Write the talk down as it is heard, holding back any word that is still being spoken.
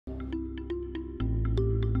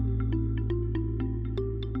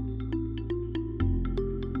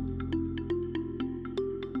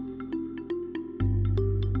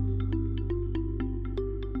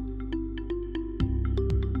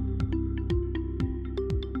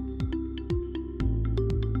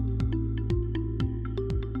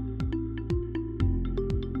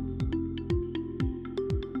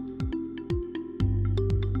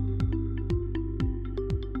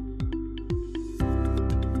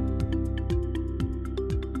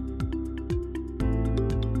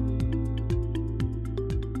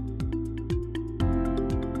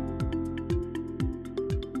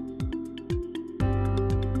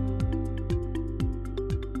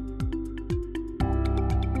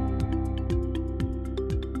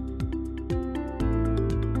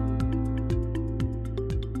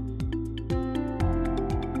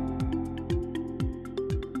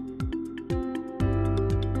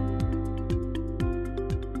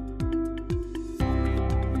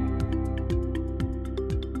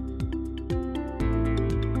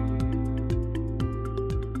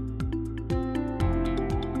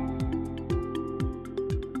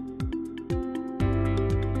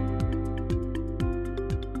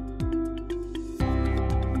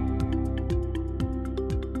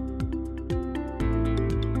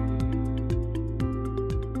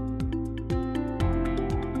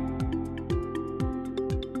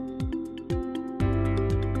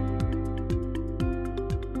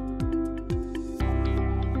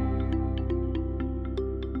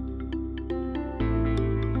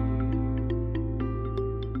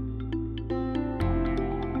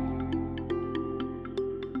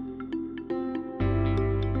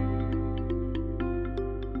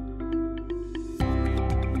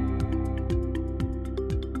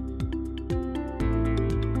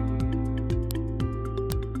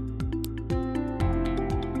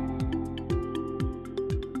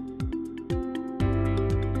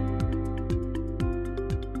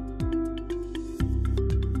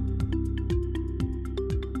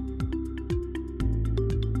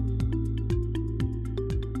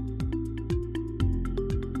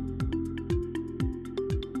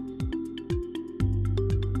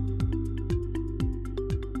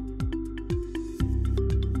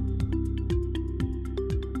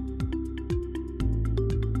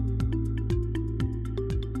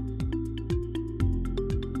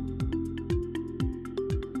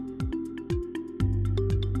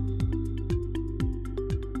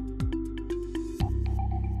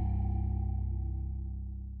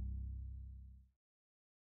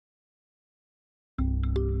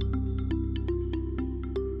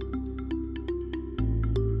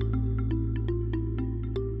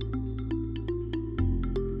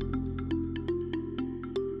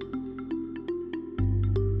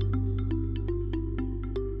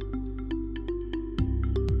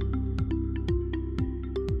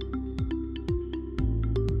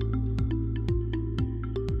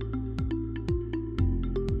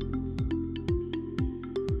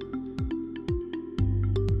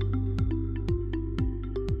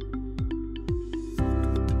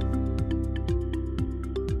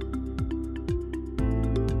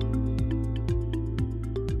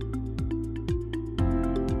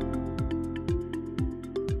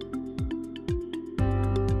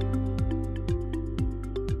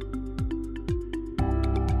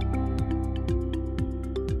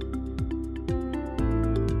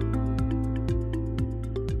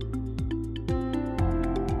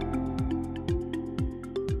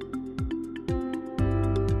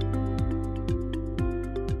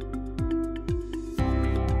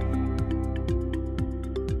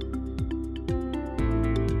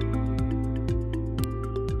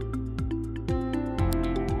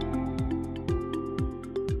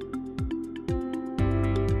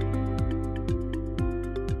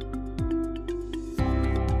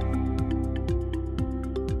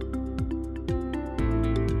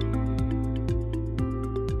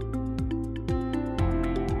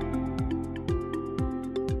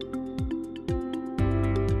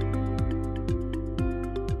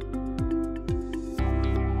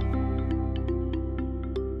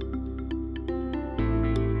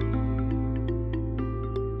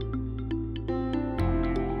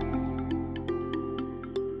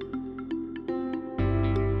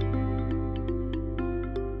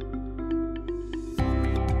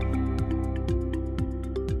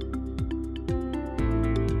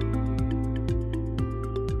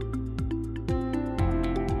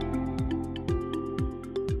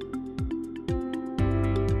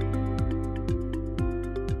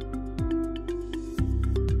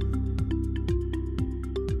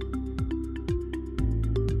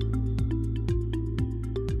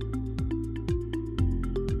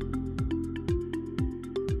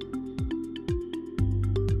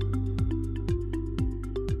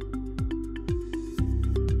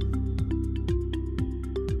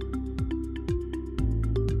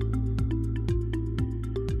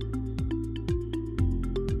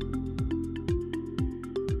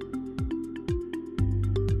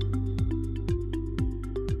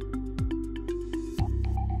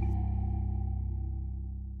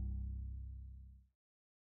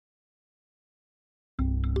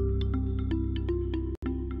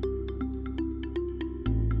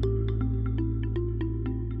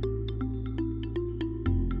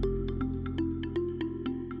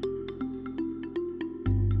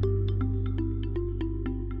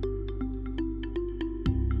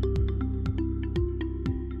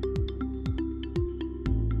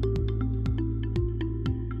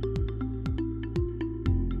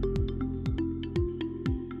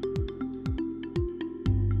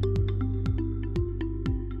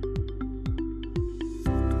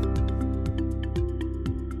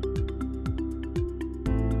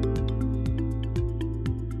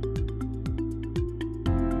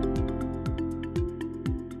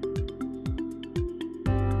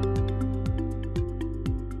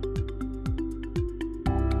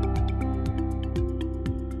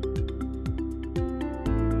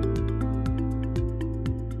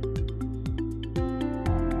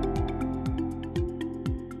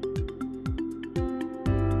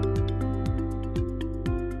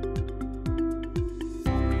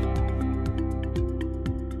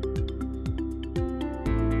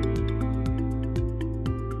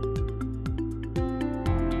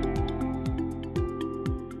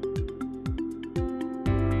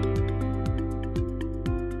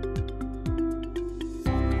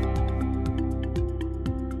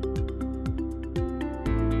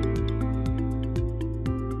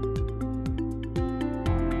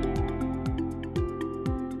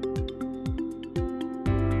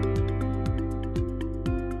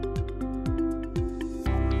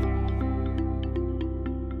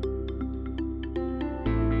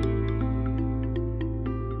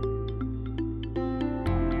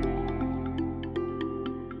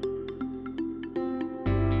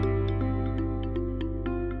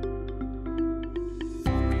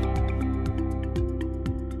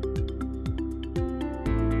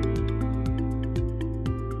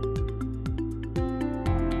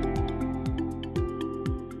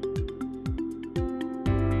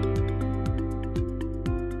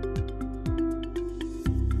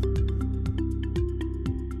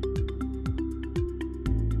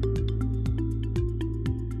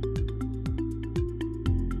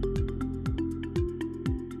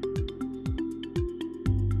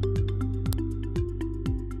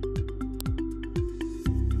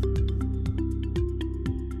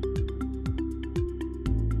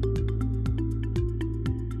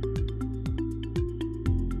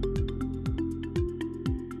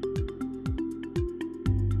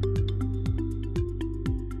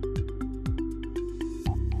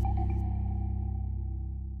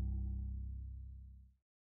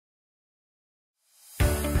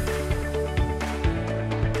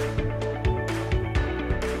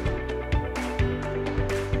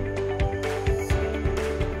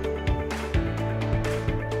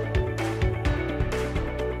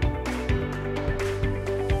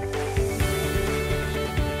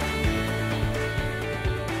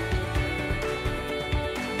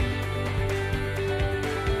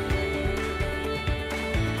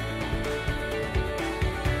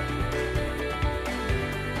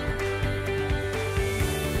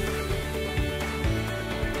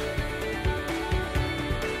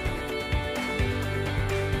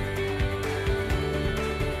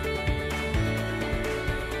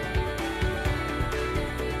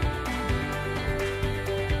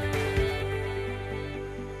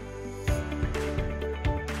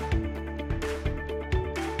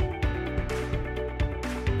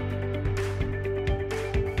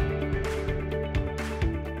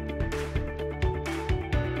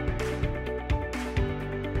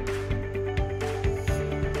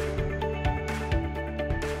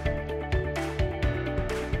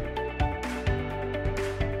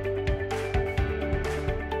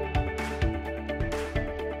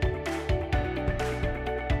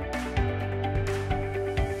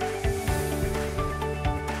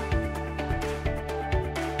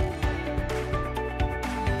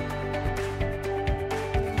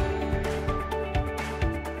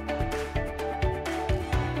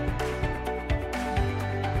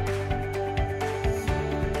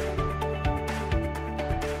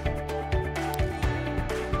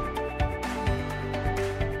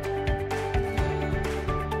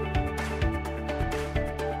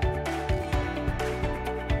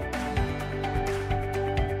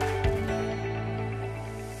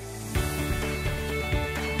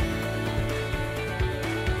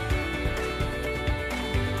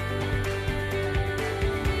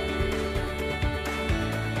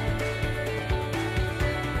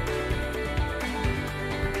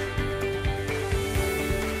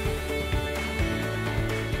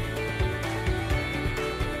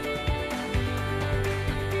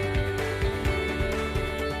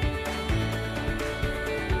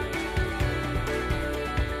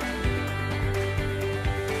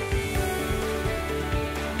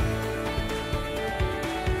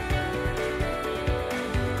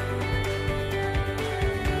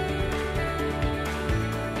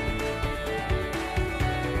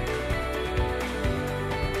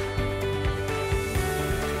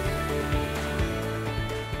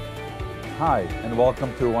Hi, and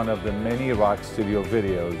welcome to one of the many Rock Studio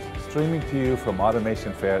videos streaming to you from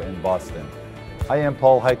Automation Fair in Boston. I am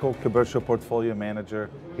Paul Heichel, Commercial Portfolio Manager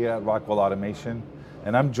here at Rockwell Automation,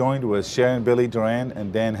 and I'm joined with Sharon Billy Duran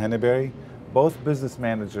and Dan Henneberry, both business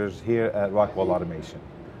managers here at Rockwell Automation.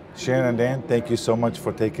 Sharon and Dan, thank you so much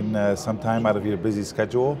for taking some time out of your busy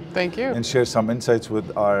schedule. Thank you. And share some insights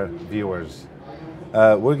with our viewers.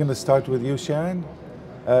 We're going to start with you, Sharon.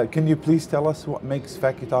 Can you please tell us what makes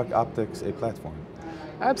FactoryTalk Optix a platform?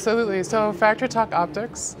 Absolutely. So FactoryTalk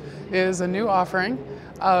Optix is a new offering.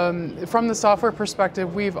 From the software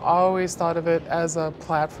perspective, we've always thought of it as a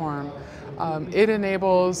platform. It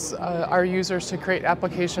enables our users to create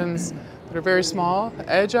applications that are very small,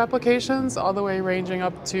 edge applications, all the way ranging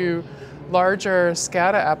up to larger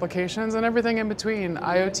SCADA applications and everything in between,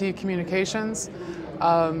 IoT communications.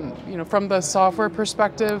 From the software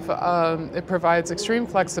perspective, it provides extreme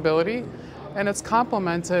flexibility, and it's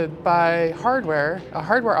complemented by hardware, a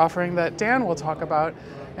hardware offering that Dan will talk about,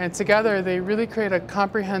 and together they really create a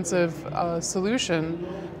comprehensive solution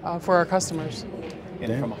for our customers.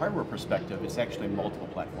 And from a hardware perspective, it's actually multiple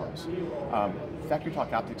platforms. FactoryTalk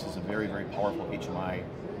Optix is a very, very powerful HMI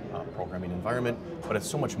programming environment, but it's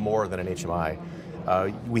so much more than an HMI.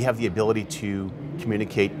 We have the ability to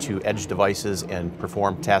communicate to edge devices and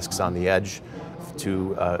perform tasks on the edge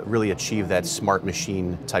to really achieve that smart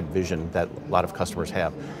machine type vision that a lot of customers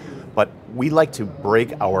have. But we like to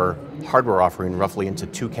break our hardware offering roughly into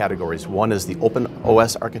two categories. One is the open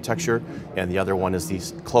OS architecture, and the other one is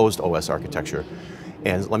the closed OS architecture.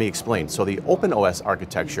 And let me explain. So the open OS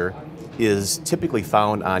architecture is typically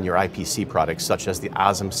found on your IPC products, such as the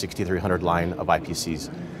ASM 6300 line of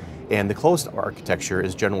IPCs. And the closed architecture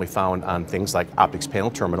is generally found on things like Optix panel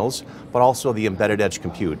terminals, but also the embedded edge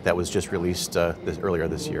compute that was just released earlier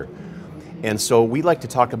this year. And so we like to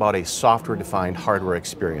talk about a software-defined hardware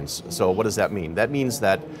experience. So what does that mean? That means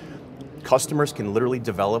that customers can literally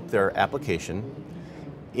develop their application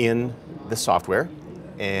in the software,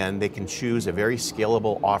 and they can choose a very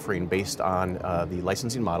scalable offering based on the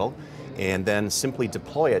licensing model, and then simply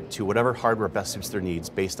deploy it to whatever hardware best suits their needs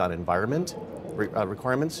based on environment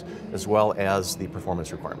requirements as well as the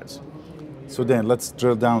performance requirements. So Dan, let's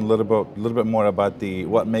drill down a little bit more about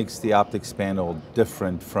what makes the Optix panel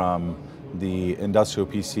different from the industrial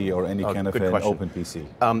PC or any kind of an open PC.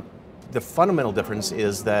 The fundamental difference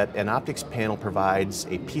is that an Optix panel provides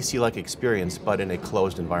a PC-like experience, but in a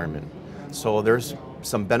closed environment. So there's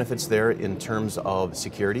some benefits there in terms of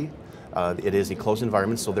security. It is a closed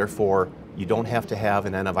environment, so therefore you don't have to have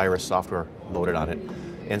an antivirus software loaded on it.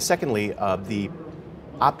 And secondly, the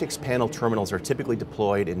Optix panel terminals are typically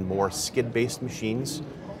deployed in more skid-based machines,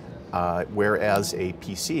 whereas a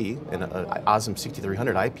PC, an ASM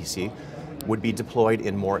 6300 IPC, would be deployed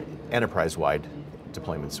in more enterprise-wide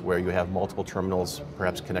deployments, where you have multiple terminals,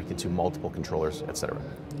 perhaps connected to multiple controllers, et cetera.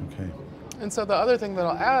 Okay. And so the other thing that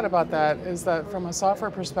I'll add about that is that from a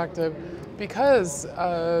software perspective, because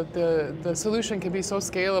the solution can be so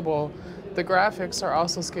scalable, the graphics are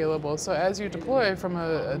also scalable. So as you deploy from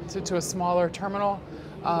to a smaller terminal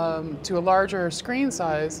to a larger screen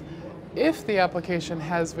size, if the application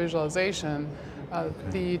has visualization,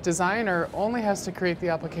 the designer only has to create the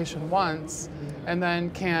application once, and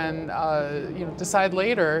then can decide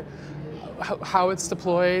later how it's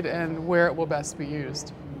deployed and where it will best be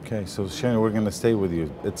used. Okay, so Sharon, we're going to stay with you.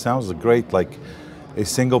 It sounds great, like a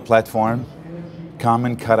single platform,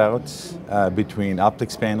 common cutouts between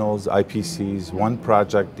Optix panels, IPCs, one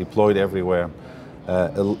project deployed everywhere.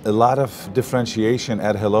 A lot of differentiation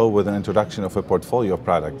at hello with an introduction of a portfolio of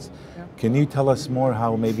products. Yeah. Can you tell us more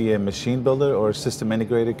how maybe a machine builder or a system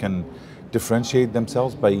integrator can differentiate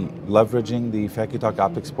themselves by leveraging the FactoryTalk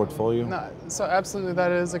Optix portfolio? No, so absolutely,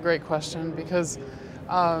 that is a great question, because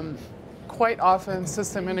quite often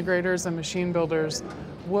system integrators and machine builders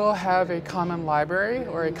will have a common library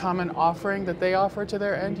or a common offering that they offer to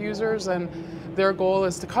their end users, and their goal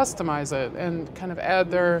is to customize it and kind of add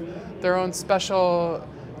their own special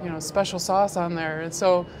sauce on there. And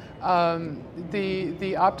so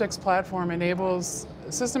the Optix platform enables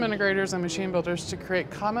system integrators and machine builders to create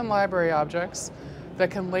common library objects that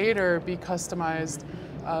can later be customized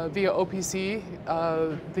via OPC.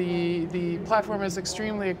 The platform is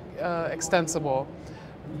extremely extensible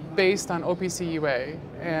based on OPC UA,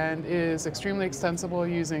 and is extremely extensible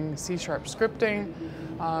using C# scripting.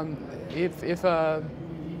 If a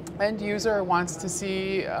end user wants to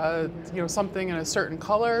see something in a certain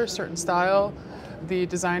color, certain style, the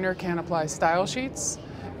designer can apply style sheets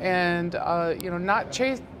and not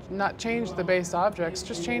change the base objects,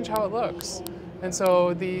 just change how it looks. And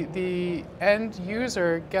so the end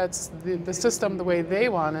user gets the system the way they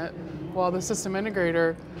want it, while the system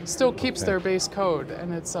integrator still keeps their base code,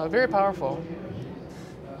 and it's very powerful.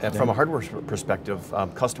 And from a hardware perspective,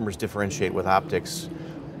 customers differentiate with Optix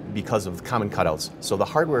because of common cutouts. So the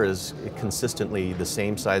hardware is consistently the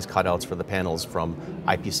same size cutouts for the panels from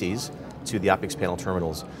IPCs to the Optix panel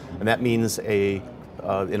terminals. And that means an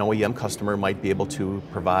OEM customer might be able to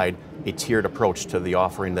provide a tiered approach to the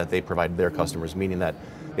offering that they provide their customers, meaning that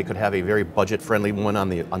they could have a very budget-friendly one on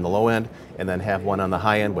the low end, and then have one on the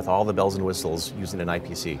high end with all the bells and whistles using an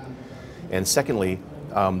IPC. And secondly,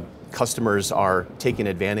 customers are taking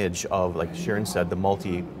advantage of, like Sharon said, the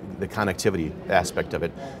connectivity aspect of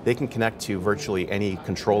it. They can connect to virtually any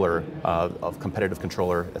controller, of competitive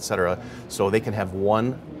controller, et cetera. So they can have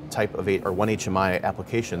one type of one HMI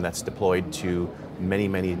application that's deployed to many,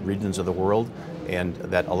 many regions of the world, and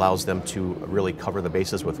that allows them to really cover the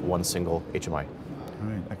bases with one single HMI. All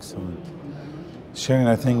right, excellent. Sharon,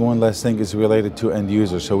 I think one last thing is related to end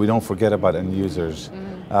users, so we don't forget about end users.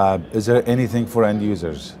 Is there anything for end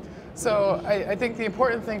users? So I think the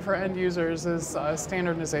important thing for end users is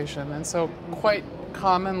standardization, and so quite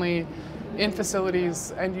commonly in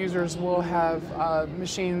facilities, end users will have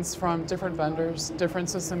machines from different vendors, different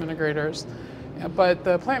system integrators, but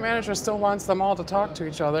the plant manager still wants them all to talk to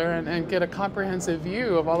each other and get a comprehensive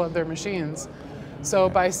view of all of their machines. So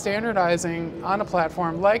by standardizing on a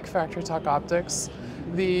platform like FactoryTalk Optix,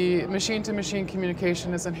 the machine-to-machine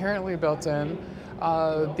communication is inherently built in.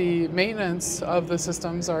 The maintenance of the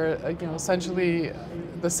systems are essentially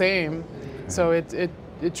the same, so it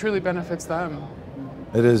truly benefits them.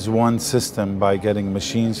 It is one system by getting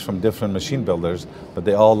machines from different machine builders, but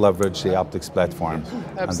they all leverage the Optix platform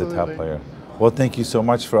on the top layer. Well, thank you so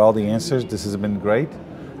much for all the answers. This has been great.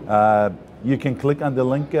 You can click on the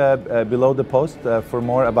link below the post for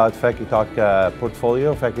more about FactoryTalk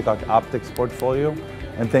portfolio, FactoryTalk Optix portfolio.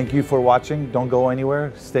 And thank you for watching. Don't go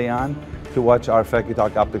anywhere. Stay on to watch our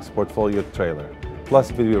FactoryTalk Optix portfolio trailer.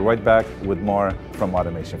 Plus, we'll be right back with more from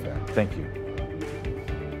Automation Fair. Thank you.